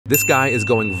This guy is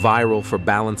going viral for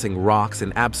balancing rocks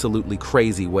in absolutely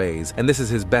crazy ways, and this is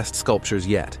his best sculptures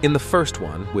yet. In the first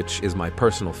one, which is my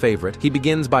personal favorite, he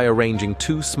begins by arranging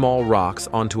two small rocks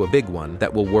onto a big one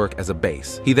that will work as a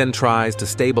base. He then tries to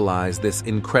stabilize this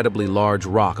incredibly large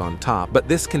rock on top, but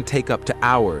this can take up to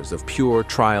hours of pure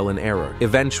trial and error.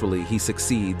 Eventually, he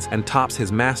succeeds and tops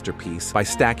his masterpiece by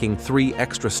stacking 3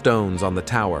 extra stones on the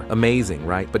tower. Amazing,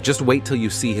 right? But just wait till you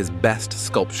see his best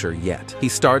sculpture yet. He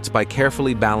starts by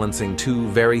carefully balancing 2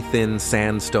 very thin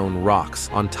sandstone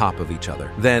rocks on top of each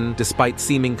other. Then, despite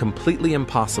seeming completely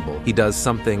impossible, he does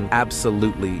something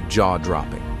absolutely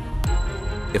jaw-dropping.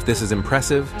 If this is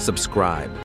impressive, subscribe.